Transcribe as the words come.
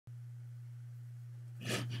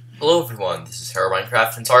Hello everyone, this is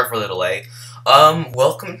HerobrineCraft, and sorry for the delay.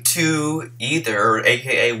 Welcome to Either,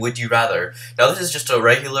 aka Would You Rather. Now this is just a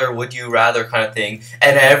regular Would You Rather kind of thing,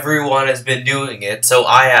 and everyone has been doing it, so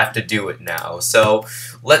I have to do it now. So,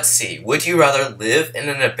 let's see. Would you rather live in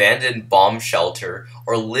an abandoned bomb shelter,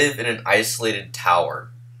 or live in an isolated tower?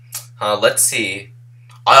 Let's see.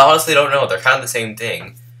 I honestly don't know, they're kind of the same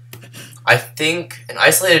thing. I think an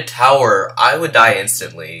isolated tower, I would die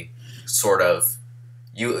instantly, sort of.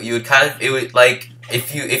 You would kind of, it would, like,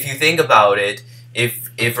 if you think about it,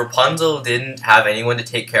 if Rapunzel didn't have anyone to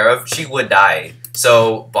take care of, she would die.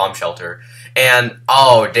 So bomb shelter. And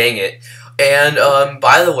oh dang it. And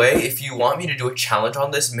by the way, if you want me to do a challenge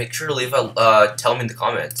on this, make sure to leave a tell me in the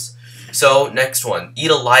comments. So next one,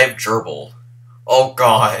 eat a live gerbil. Oh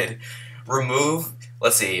god. Remove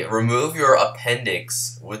your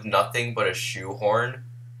appendix with nothing but a shoehorn.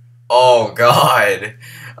 Oh god.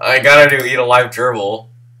 I gotta do eat a live gerbil.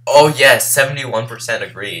 Oh yes, 71%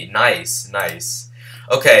 agree. Nice, nice.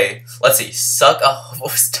 Okay, let's see. Suck a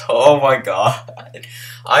host. Oh my god.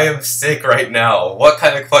 I am sick right now. What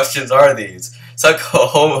kind of questions are these? Suck a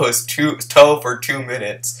homo's toe for 2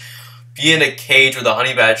 minutes. Be in a cage with a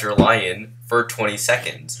honey badger lion for 20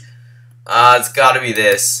 seconds. It's gotta be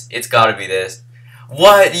this. It's gotta be this.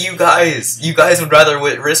 What, you guys? You guys would rather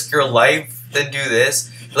risk your life than do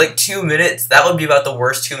this? Like 2 minutes? That would be about the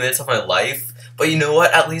worst 2 minutes of my life. But you know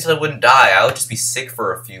what? At least I wouldn't die. I would just be sick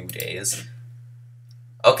for a few days.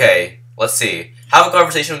 Okay, let's see. Have a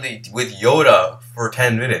conversation with Yoda for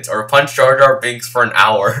 10 minutes, or punch Jar Jar Binks for an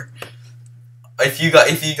hour. If you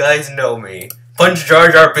guys know me, punch Jar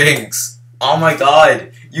Jar Binks. Oh my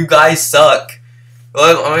god, you guys suck.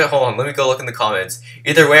 Hold on. Let me go look in the comments.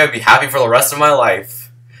 Either way, I'd be happy for the rest of my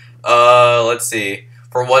life. Let's see.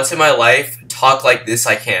 For once in my life, talk like this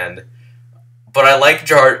I can. But I like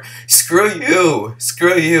Jar. Screw you.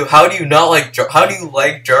 Screw you. How do you not like How do you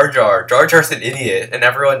like Jar Jar? Jar Jar's an idiot, and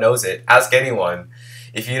everyone knows it. Ask anyone.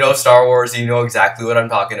 If you know Star Wars, you know exactly what I'm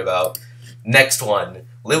talking about. Next one.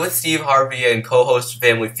 Live with Steve Harvey and co-host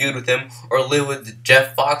Family Feud with him, or live with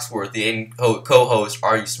Jeff Foxworthy and co-host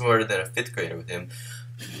Are You Smarter Than a 5th Grader with him.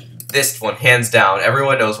 This one, hands down.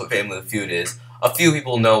 Everyone knows what Family Feud is. A few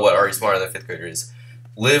people know what Are You Smarter Than a 5th Grader is.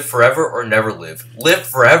 Live forever or never live? Live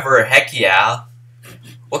forever, heck yeah.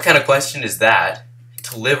 What kind of question is that?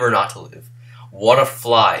 To live or not to live? What a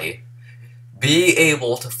fly. Be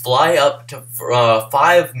able to fly up to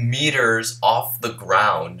 5 meters off the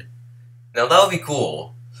ground. Now that would be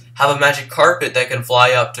cool. Have a magic carpet that can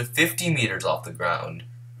fly up to 50 meters off the ground.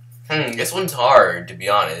 This one's hard, to be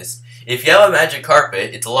honest. If you have a magic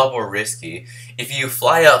carpet, it's a lot more risky. If you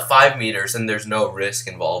fly up 5 meters and there's no risk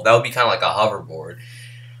involved, that would be kind of like a hoverboard.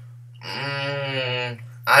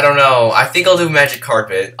 I don't know. I think I'll do magic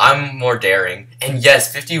carpet. I'm more daring. And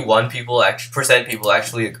yes, 51% people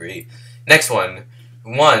actually agree. Next one.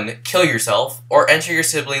 1. Kill yourself, or enter your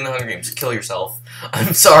sibling in the Hunger Games. Kill yourself.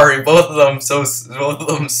 I'm sorry, both of them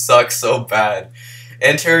suck so bad.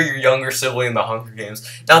 Enter your younger sibling in the Hunger Games.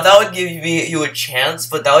 Now that would give you a chance,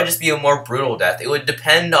 but that would just be a more brutal death. It would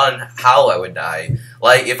depend on how I would die.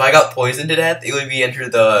 Like if I got poisoned to death, it would be enter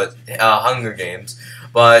the Hunger Games.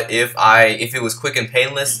 But if it was quick and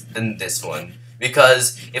painless, then this one.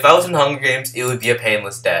 Because if I was in the Hunger Games, it would be a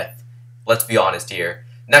painless death. Let's be honest here.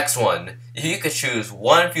 Next one. If you could choose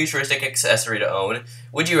one futuristic accessory to own,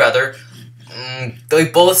 would you rather? They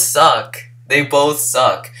both suck. They both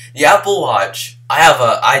suck. The Apple Watch.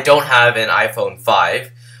 I don't have an iPhone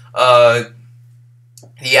 5.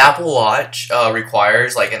 The Apple Watch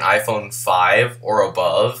requires like an iPhone 5 or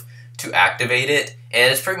above to activate it,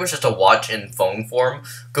 and it's pretty much just a watch in phone form.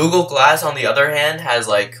 Google Glass, on the other hand, has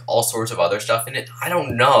like all sorts of other stuff in it. I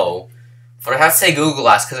don't know, but I have to say Google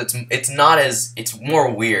Glass because it's more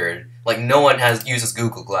weird. Like no one uses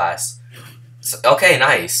Google Glass. So, okay,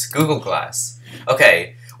 nice. Google Glass.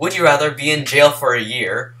 Okay, would you rather be in jail for a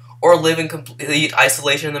year or live in complete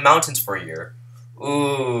isolation in the mountains for a year?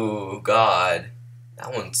 Ooh, God,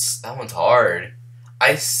 that one's hard.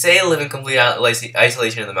 I say live in complete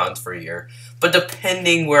isolation in the mountains for a year, but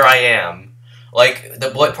depending where I am, like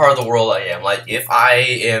what part of the world I am. Like if I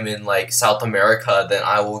am in like South America, then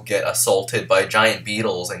I will get assaulted by giant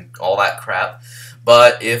beetles and all that crap.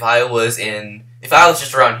 But if I was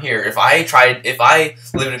just around here, if I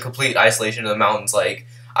lived in complete isolation in the mountains, like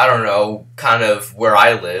I don't know, kind of where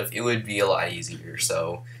I live, it would be a lot easier.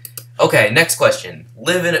 So, okay, next question.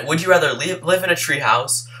 Would you rather live in a tree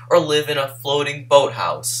house or live in a floating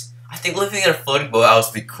boathouse? I think living in a floating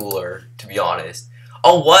boathouse would be cooler, to be honest.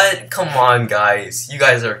 Oh, what? Come on, guys. You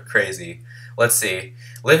guys are crazy. Let's see.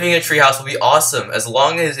 Living in a treehouse would be awesome as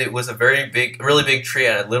long as it was a really big tree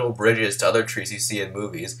and had little bridges to other trees you see in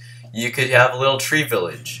movies. You could have a little tree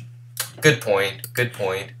village. Good point. Good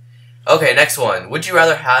point. Okay, next one. Would you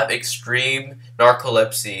rather have extreme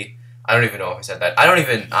narcolepsy? I don't even know if I said that. I'm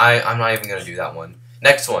not even gonna do that one.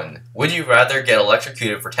 Next one. Would you rather get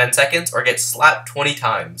electrocuted for 10 seconds or get slapped 20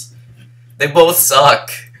 times? They both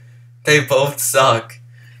suck. They both suck.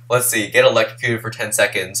 Let's see. Get electrocuted for 10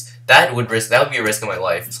 seconds. That would be a risk of my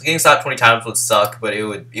life. So getting slapped 20 times would suck, but it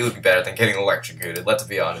would be better than getting electrocuted. Let's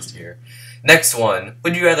be honest here. Next one.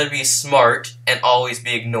 Would you rather be smart and always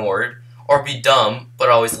be ignored, or be dumb but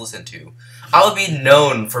always listened to? I would be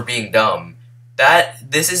known for being dumb.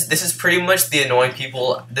 This is pretty much the annoying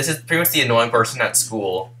people. This is pretty much the annoying person at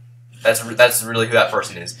school. That's really who that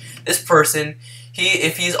person is. This person,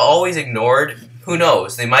 if he's always ignored, who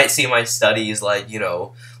knows? They might see my studies like, you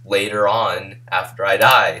know, later on after I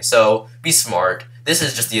die. So be smart. This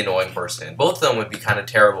is just the annoying person. Both of them would be kind of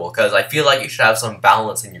terrible because I feel like you should have some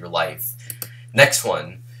balance in your life. Next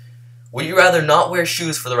one. Would you rather not wear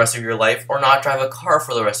shoes for the rest of your life or not drive a car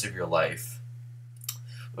for the rest of your life?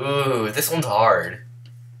 Ooh, this one's hard.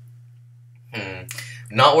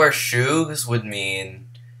 Not wear shoes would mean...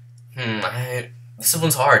 this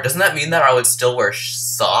one's hard. Doesn't that mean that I would still wear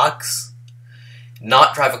socks?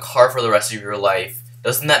 Not drive a car for the rest of your life.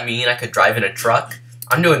 Doesn't that mean I could drive in a truck?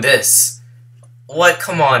 I'm doing this. What?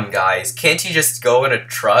 Come on, guys. Can't you just go in a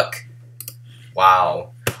truck?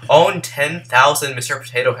 Wow. Own 10,000 Mr.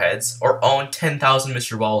 Potato Heads or own 10,000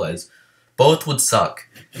 Mr. Ball Heads. Both would suck.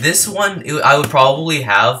 This one, I would probably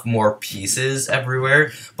have more pieces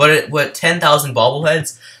everywhere, but 10,000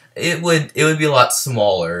 bobbleheads, it would be a lot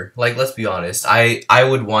smaller. Like, let's be honest, I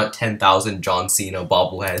would want 10,000 John Cena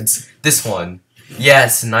bobbleheads. This one.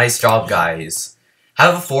 Yes, nice job, guys.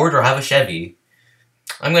 Have a Ford or have a Chevy.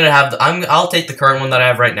 I'll take the current one that I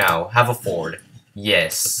have right now. Have a Ford.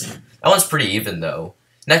 Yes. That one's pretty even, though.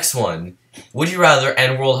 Next one. Would you rather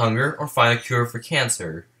end world hunger or find a cure for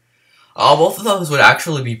cancer? Both of those would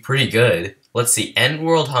actually be pretty good. Let's see. End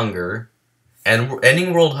world hunger.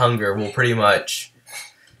 Ending world hunger will pretty much...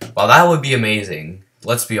 Well, that would be amazing.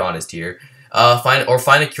 Let's be honest here. Find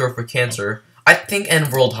a cure for cancer. I think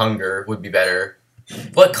end world hunger would be better.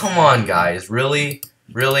 But come on, guys. Really?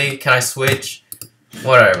 Really? Can I switch?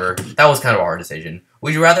 Whatever. That was kind of a hard decision.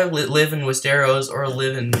 Would you rather live in Westeros or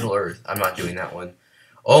live in Middle Earth? I'm not doing that one.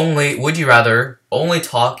 Would you rather only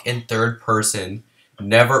talk in third person,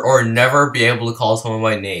 never be able to call someone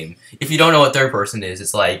by name? If you don't know what third person is,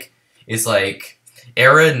 it's like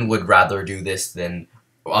Aaron would rather do this than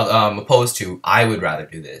opposed to I would rather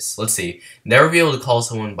do this. Let's see. Never be able to call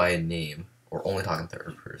someone by a name or only talk in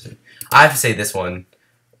third person. I have to say this one.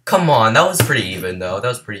 Come on, that was pretty even though. That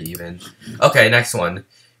was pretty even. Okay, next one.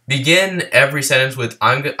 Begin every sentence with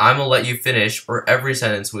I'm gonna let you finish, or every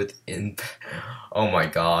sentence with in. Oh my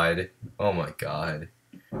god. Oh my god.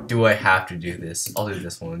 Do I have to do this? I'll do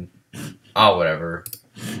this one. Oh, whatever.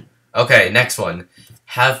 Okay, next one.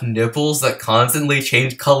 Have nipples that constantly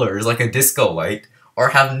change colors like a disco light, or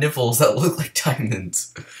have nipples that look like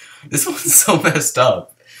diamonds. This one's so messed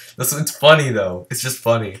up. This one's funny though. It's just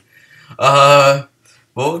funny.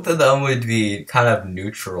 Both of them would be kind of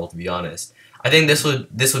neutral, to be honest. I think this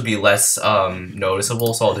would be less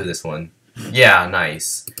noticeable, so I'll do this one. Yeah,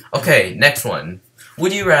 nice. Okay, next one.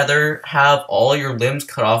 Would you rather have all your limbs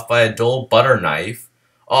cut off by a dull butter knife?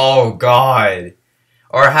 Oh god.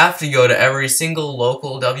 Or have to go to every single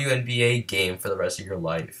local WNBA game for the rest of your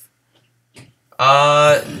life?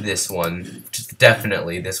 This one. Just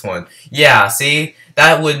definitely this one. Yeah, see?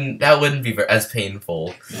 That wouldn't be as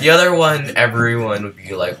painful. The other one, everyone would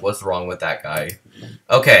be like, what's wrong with that guy?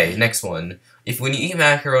 Okay, next one. If when you eat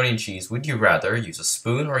macaroni and cheese, would you rather use a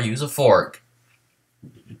spoon or use a fork?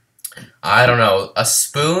 I don't know. A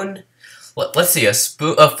spoon? Let's see. A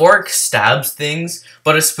fork stabs things,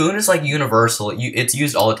 but a spoon is like universal. It's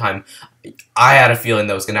used all the time. I had a feeling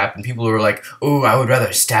that was gonna happen. People were like, "Oh, I would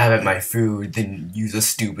rather stab at my food than use a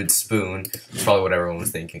stupid spoon." That's probably what everyone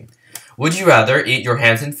was thinking. Would you rather eat your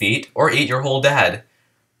hands and feet or eat your whole dad?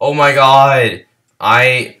 Oh my god.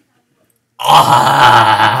 I'm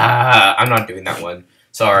not doing that one.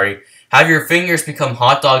 Sorry. Have your fingers become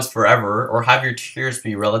hot dogs forever, or have your tears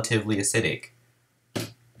be relatively acidic?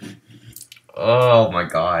 Oh my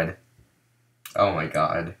god. Oh my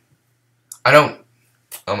god.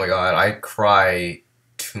 Oh my god, I cry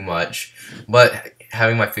too much. But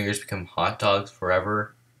having my fingers become hot dogs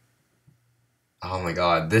forever? Oh my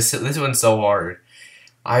god, this one's so hard.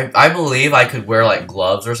 I believe I could wear like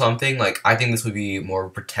gloves or something. Like I think this would be more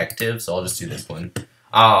protective, so I'll just do this one.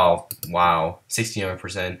 Oh, wow.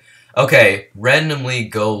 69%. Okay, randomly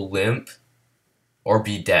go limp or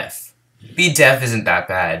be deaf. Be deaf isn't that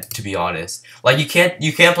bad, to be honest. Like you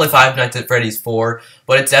can't play Five Nights at Freddy's 4,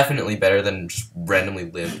 but it's definitely better than just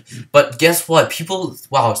randomly limp. But guess what? People,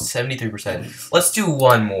 wow, 73%. Let's do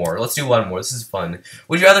one more. Let's do one more. This is fun.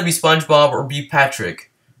 Would you rather be SpongeBob or be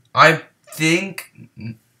Patrick? I think,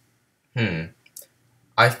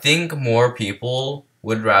 I think more people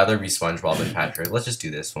would rather be SpongeBob than Patrick. Let's just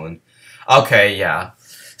do this one. Okay, yeah.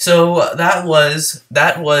 So that was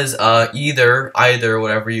either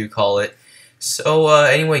whatever you call it. So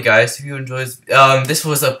anyway, guys, if you enjoyed this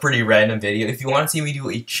was a pretty random video. If you want to see me do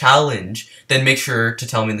a challenge, then make sure to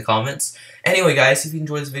tell me in the comments. Anyway, guys, if you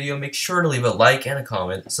enjoyed this video, make sure to leave a like and a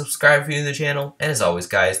comment. Subscribe if you're new to the channel. And as always,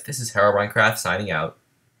 guys, this is HerobrineCraft signing out.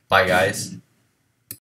 Bye, guys.